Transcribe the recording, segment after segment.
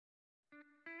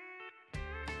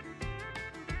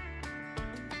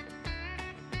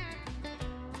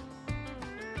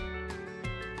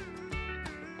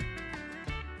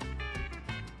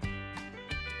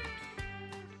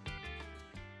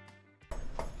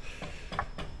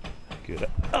Good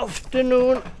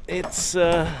afternoon. It's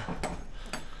Saturday,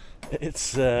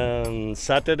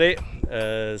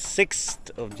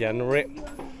 6th of January,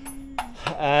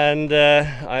 and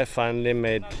I finally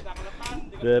made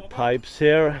the pipes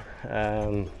here.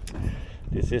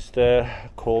 This is the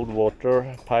cold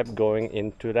water pipe going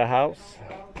into the house,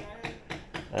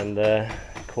 and the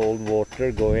cold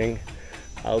water going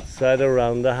outside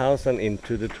around the house and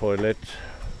into the toilet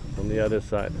on the other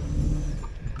side.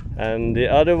 And the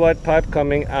other white pipe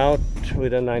coming out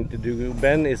with a 90-degree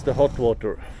bend is the hot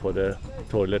water for the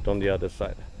toilet on the other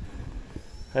side.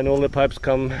 And all the pipes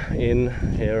come in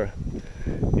here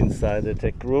inside the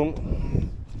tech room.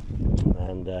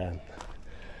 And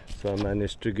so I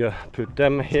managed to put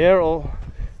them here all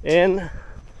in.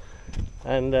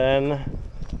 And then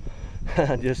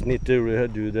I just need to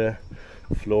redo the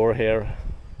floor here,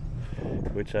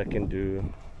 which I can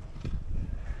do.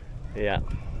 Yeah.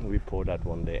 We pour that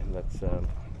one day. That's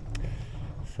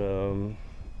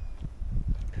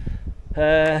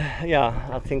yeah,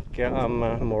 I think I'm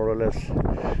more or less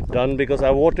done, because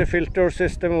our water filter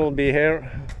system will be here.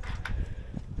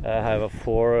 I have a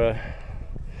 4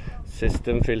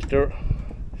 system filter,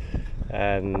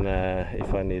 and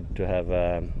if I need to have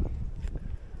a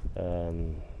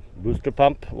booster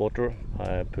pump water,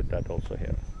 I put that also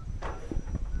here.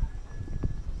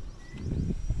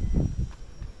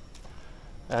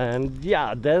 And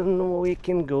yeah, then we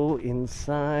can go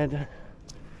inside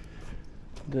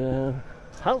the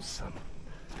house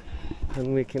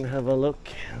and we can have a look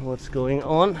what's going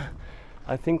on.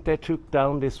 I think they took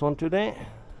down this one today.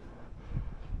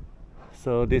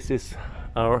 So this is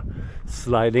our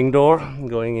sliding door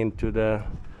going into the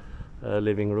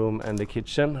living room and the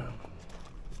kitchen.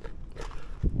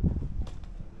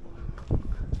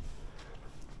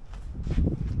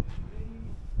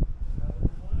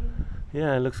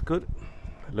 Yeah, it looks good.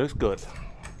 It looks good.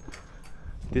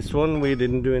 This one we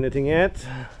didn't do anything yet.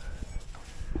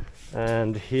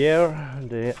 And here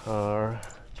they are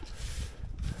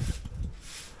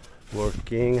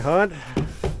working hard.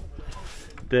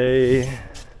 They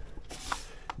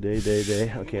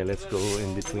okay, let's go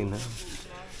in between them.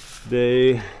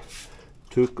 They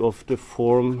took off the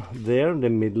form there, the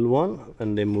middle one,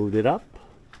 and they moved it up.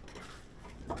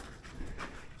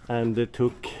 And they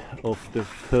took off the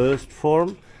first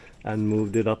form and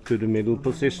moved it up to the middle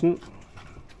position.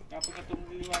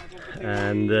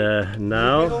 And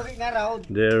now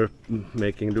they're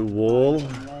making the wall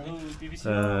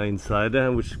inside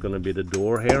there, which is going to be the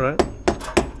door here, right?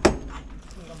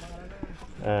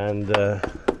 And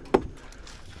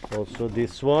also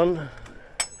this one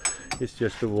is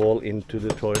just a wall into the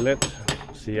toilet.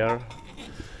 See here,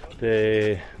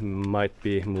 they might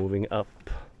be moving up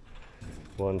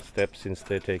one step since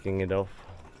they're taking it off.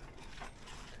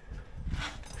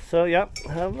 So yeah,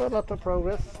 have a lot of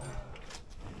progress.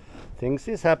 Things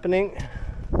is happening.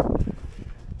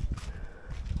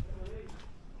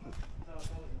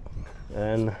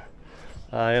 And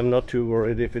I am not too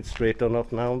worried if it's straight or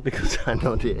not now, because I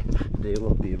know they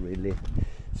will be really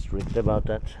strict about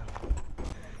that.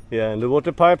 Yeah, and the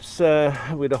water pipes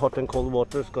with the hot and cold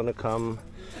water is gonna come,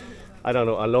 I don't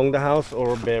know, along the house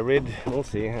or buried. We'll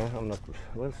see. I'm not.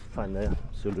 We'll find a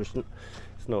solution.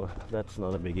 No, that's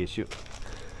not a big issue.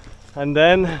 And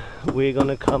then we're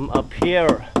gonna come up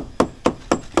here,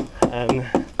 and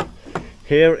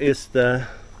here is the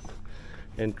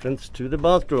entrance to the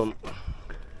bathroom.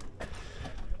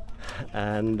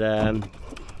 And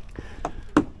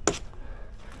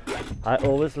I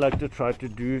always like to try to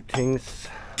do things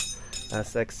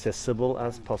as accessible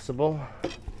as possible.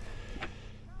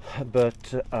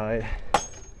 But I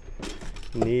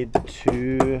need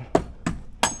to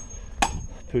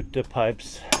put the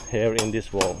pipes here in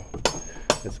this wall.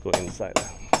 Let's go inside.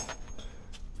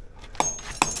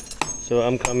 So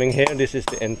I'm coming here. This is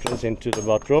the entrance into the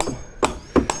bathroom.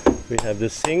 We have the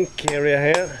sink area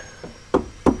here,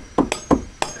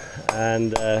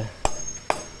 and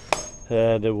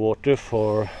the water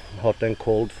for hot and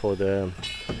cold for the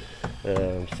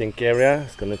sink area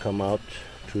is going to come out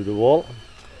through the wall.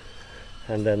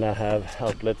 And then I have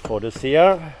outlet for the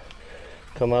CR,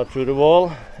 come out through the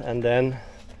wall, and then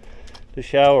the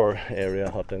shower area,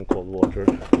 hot and cold water.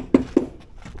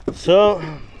 So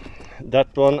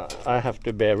that one I have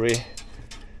to bury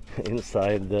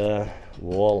inside the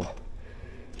wall.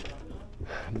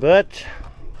 But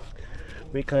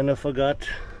we kind of forgot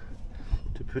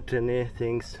to put any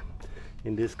things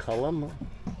in this column.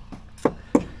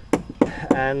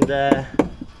 And I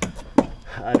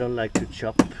don't like to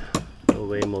chop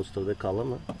away most of the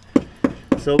column,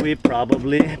 so we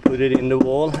probably put it in the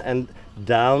wall, and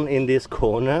down in this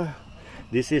corner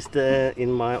This is the in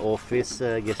my office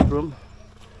guest room.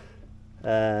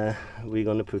 We're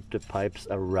gonna put the pipes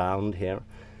around here,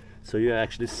 so you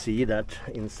actually see that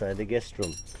inside the guest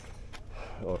room.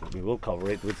 Or we will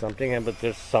cover it with something, but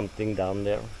there's something down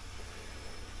there.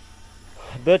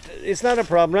 But it's not a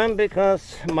problem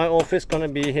because my office gonna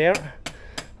be here.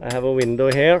 I have a window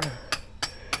here,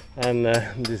 and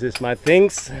this is my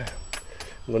things.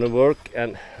 I'm gonna work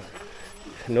and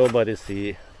nobody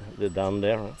see the down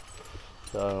there.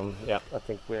 So yeah, I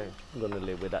think we're gonna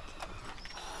live with that.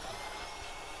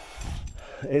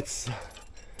 It's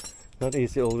not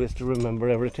easy always to remember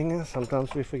everything.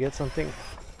 Sometimes we forget something.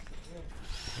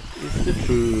 It's the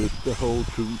truth, the whole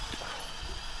truth.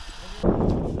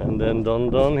 And then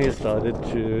Don, he started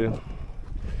to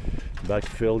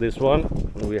backfill this one.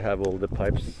 We have all the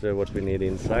pipes, what we need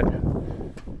inside.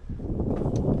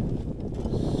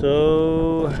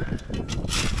 So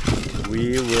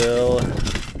we will.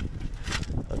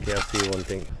 Okay, I see one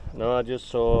thing. No, I just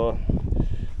saw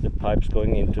the pipes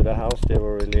going into the house. They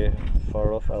were really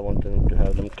far off. I wanted to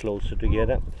have them closer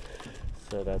together.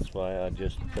 So that's why I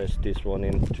just pressed this one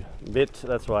in a bit.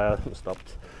 That's why I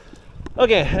stopped.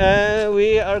 Okay,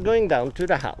 we are going down to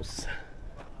the house.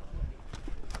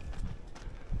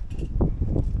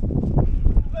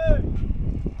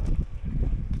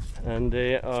 And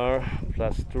they are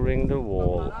plastering the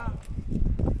wall.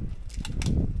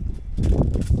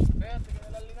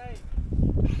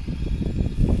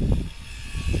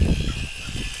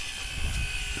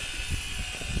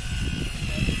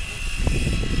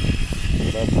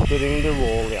 Plastering the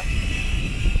wall, yeah.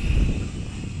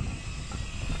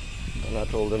 And I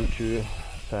told them to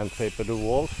sandpaper the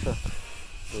walls,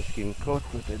 the skin coat,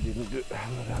 but they didn't do.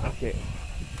 Okay.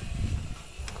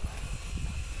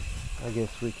 I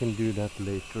guess we can do that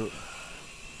later.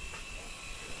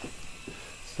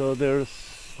 So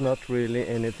there's not really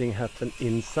anything happen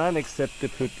inside except they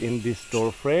put in this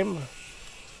door frame,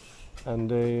 and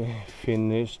they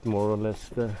finished more or less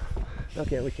the.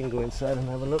 Okay, we can go inside and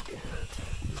have a look.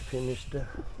 We finished the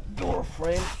door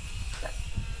frame.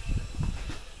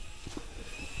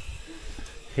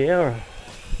 Here,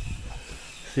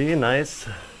 see, nice.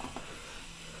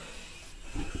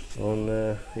 On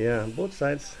yeah, both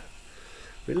sides.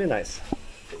 Really nice.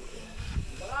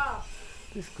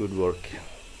 This good work.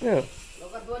 Yeah.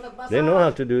 They know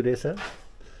how to do this, huh?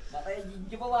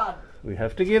 We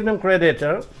have to give them credit,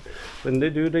 huh? When they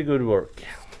do the good work.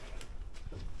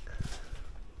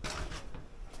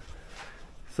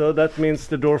 So that means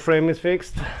the door frame is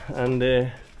fixed,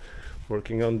 and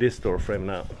working on this door frame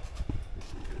now.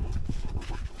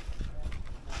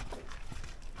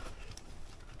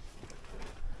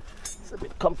 It's a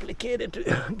bit complicated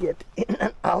to get in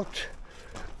and out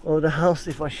of the house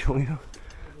if I show you.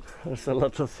 There's a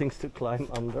lot of things to climb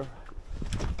under.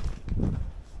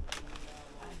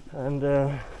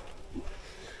 And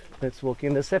let's walk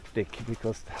in the septic,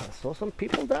 because I saw some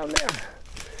people down there.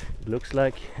 It looks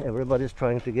like everybody's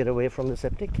trying to get away from the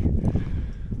septic.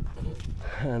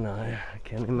 And I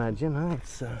can imagine, huh?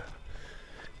 It's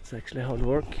actually hard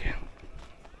work.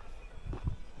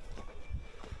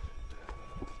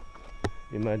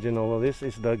 Imagine all of this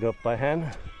is dug up by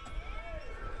hand.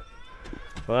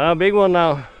 Well, big one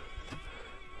now.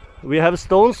 We have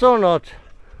stones or not?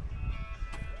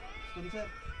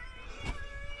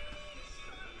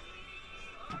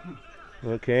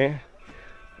 Okay.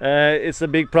 It's a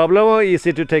big problem or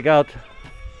easy to take out?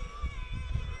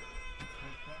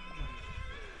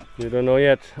 You don't know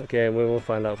yet? Okay, we will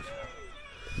find out.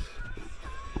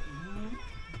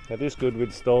 That is good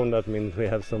with stone. That means we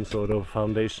have some sort of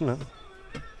foundation, huh?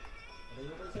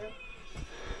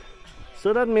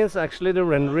 So that means actually the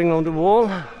rendering on the wall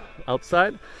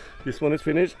outside. This one is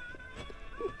finished,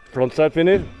 front side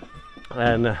finished,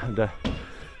 and the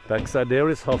back side there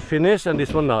is half finished, and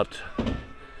this one not.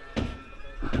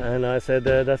 And I said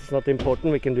that's not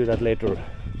important, we can do that later.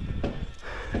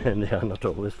 And they are not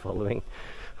always following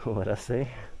what I say.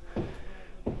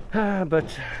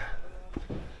 But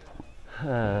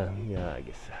yeah, I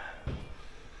guess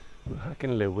I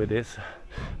can live with this.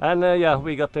 And yeah,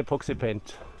 we got the epoxy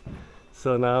paint.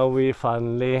 So now we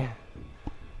finally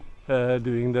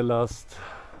doing the last,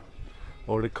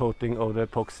 or the coating of the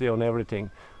epoxy on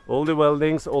everything. All the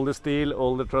weldings, all the steel,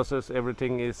 all the trusses,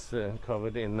 everything is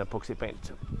covered in epoxy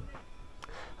paint.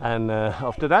 And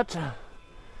after that,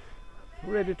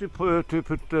 ready to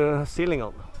put ceiling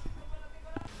on.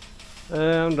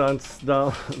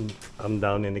 I'm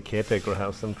down in the caretaker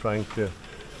house. I'm trying to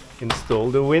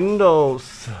install the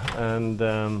windows, and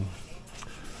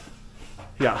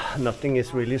yeah, nothing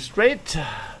is really straight,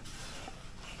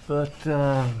 but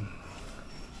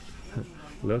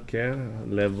Look here,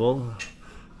 level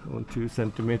on 2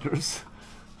 centimeters.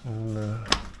 And,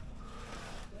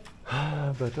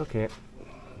 but okay,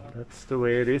 that's the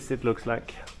way it is, it looks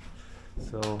like.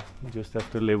 So you just have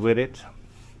to live with it.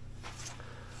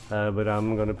 But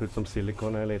I'm gonna put some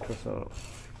silicone here later.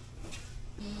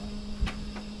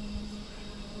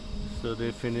 So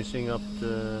they're finishing up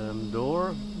the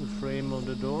door, the frame of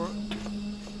the door.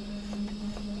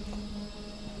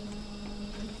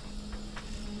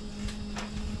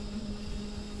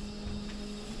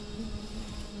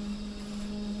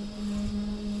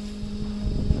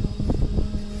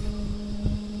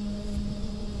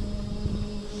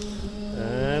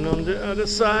 And on the other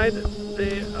side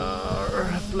they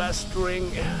are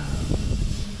plastering.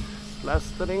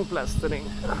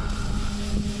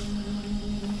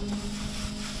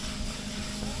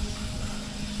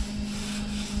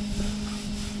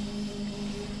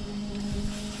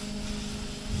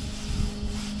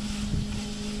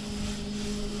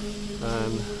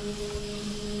 And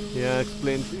yeah, I'll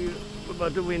explain to you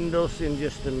about the windows in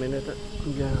just a minute.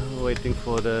 Yeah, waiting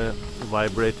for the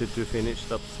vibrator to finish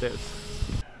upstairs.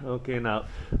 Okay, now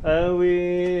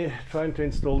we trying to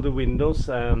install the windows,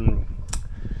 and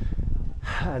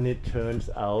it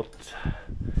turns out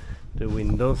the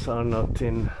windows are not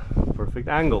in perfect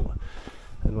angle.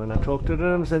 And when I talked to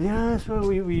them, said, yeah, so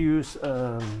we use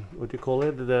what do you call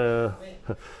it, the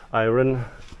iron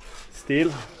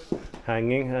steel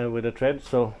hanging with a thread,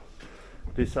 so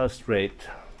these are straight.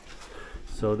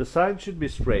 So the side should be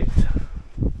straight,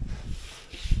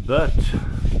 but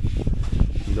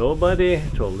nobody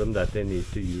told them that they need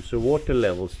to use the water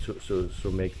levels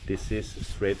to make this is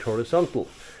straight horizontal,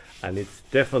 and it's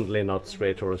definitely not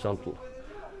straight horizontal.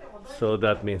 So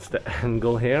that means the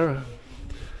angle here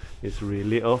is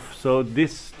really off. So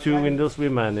these 2 windows we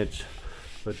manage,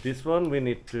 but this one we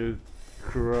need to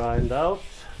grind out,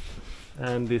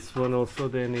 and this one also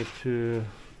they need to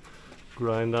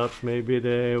grind out. Maybe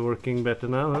they're working better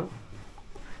now, huh?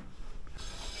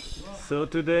 So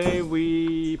today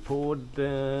we poured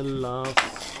the last,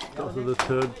 also the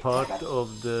 3rd part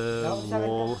of the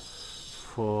wall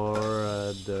for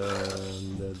the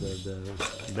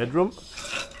bedroom,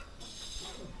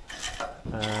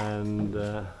 and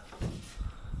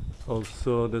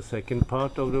also the 2nd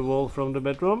part of the wall from the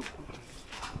bedroom,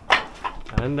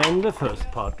 and then the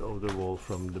 1st part of the wall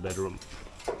from the bedroom.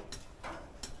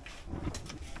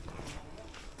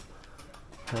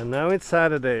 And now it's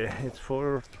Saturday, it's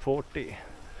 4:40.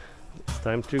 It's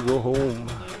time to go home.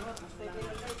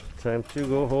 Time to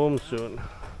go home soon.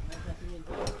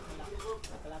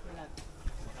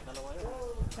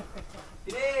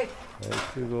 Time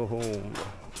to go home.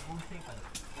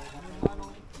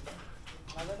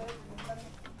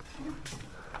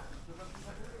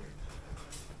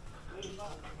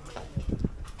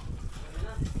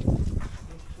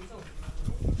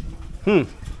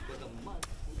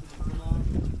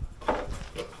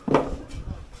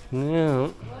 Yeah.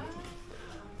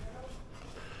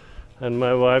 And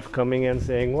my wife coming and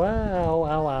saying, wow,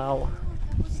 wow, wow.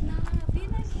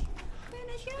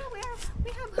 Finish, yeah, we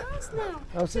have house now.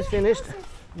 House is finished,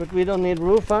 but we don't need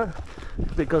roof, huh?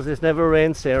 Because it never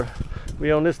rains here.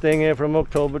 We only staying here from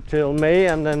October till May,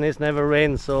 and then it's never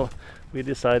rains, so we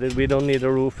decided we don't need a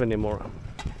roof anymore.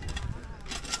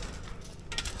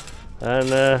 And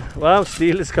well,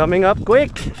 steel is coming up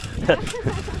quick.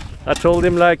 I told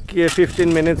him like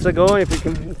 15 minutes ago if we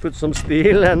can put some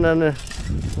steel, and then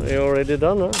we already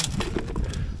done,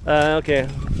 huh? Okay,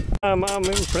 I'm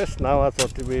impressed now. I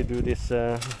thought we do this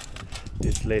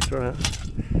this later, huh?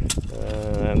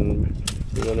 And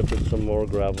we're gonna put some more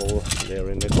gravel there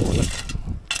in the corner.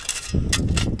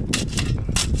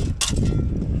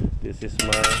 This is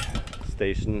my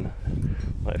station,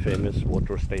 my famous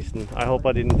water station. I hope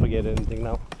I didn't forget anything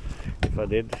now. If I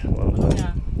did, well,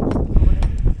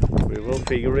 we will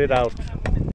figure it out.